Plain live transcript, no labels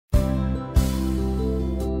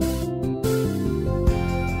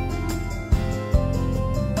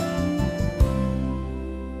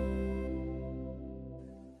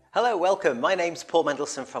Hello, welcome. My name's Paul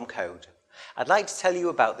Mendlesohn from Code. I'd like to tell you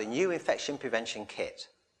about the new infection prevention kit.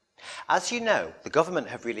 As you know, the government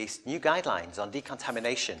have released new guidelines on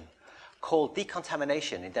decontamination called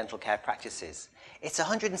Decontamination in Dental Care Practices. It's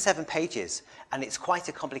 107 pages and it's quite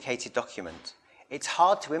a complicated document. It's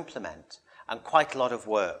hard to implement and quite a lot of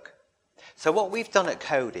work. So what we've done at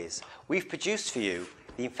Code is we've produced for you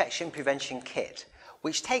the infection prevention kit,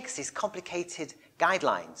 which takes these complicated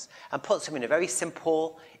guidelines and puts them in a very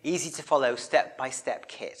simple, easy to follow step-by-step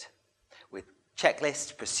kit with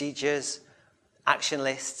checklists, procedures, action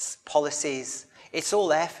lists, policies. It's all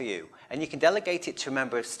there for you and you can delegate it to a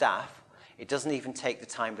member of staff. It doesn't even take the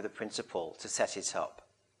time with the principal to set it up.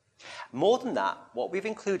 More than that, what we've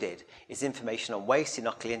included is information on waste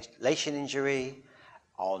inoculation injury,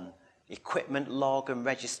 on equipment log and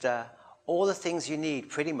register, all the things you need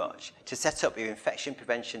pretty much to set up your infection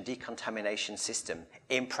prevention decontamination system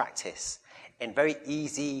in practice in very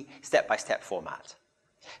easy step-by-step format.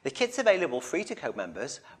 The kit's available free to Code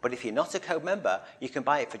members, but if you're not a Code member, you can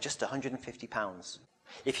buy it for just £150.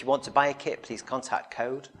 If you want to buy a kit, please contact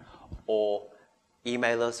Code or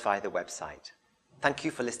email us via the website. Thank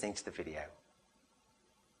you for listening to the video.